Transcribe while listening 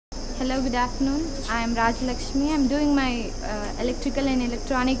Hello, good afternoon. I am Raj Lakshmi. I am doing my electrical and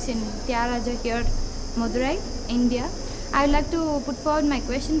electronics in Tyagaraja here, Madurai, India. I would like to put forward my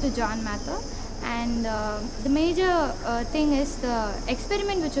question to John Mather. And the major thing is the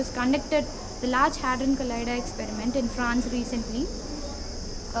experiment which was conducted, the Large Hadron Collider experiment in France recently.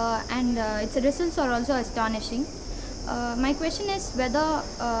 Its results are also astonishing. My question is whether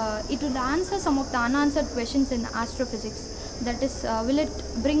it will answer some of the unanswered questions in astrophysics. That is, will it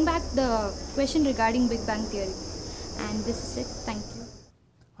bring back the question regarding Big Bang Theory? And this is it. Thank you.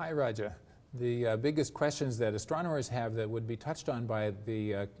 Hi, Raja. The biggest questions that astronomers have that would be touched on by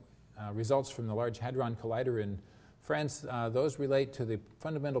the results from the Large Hadron Collider in France, those relate to the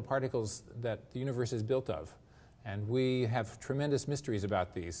fundamental particles that the universe is built of. And we have tremendous mysteries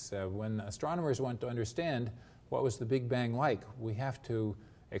about these. When astronomers want to understand what was the Big Bang like, we have to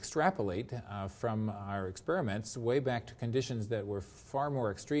extrapolate from our experiments way back to conditions that were far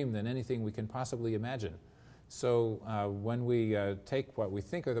more extreme than anything we can possibly imagine. So when we take what we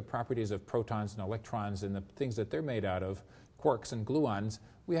think are the properties of protons and electrons and the things that they're made out of, quarks and gluons,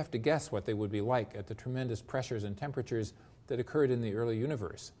 we have to guess what they would be like at the tremendous pressures and temperatures that occurred in the early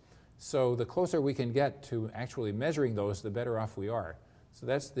universe. So the closer we can get to actually measuring those, the better off we are. So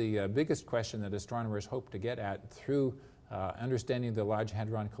that's the biggest question that astronomers hope to get at through understanding the Large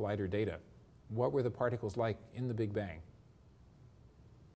Hadron Collider data. What were the particles like in the Big Bang?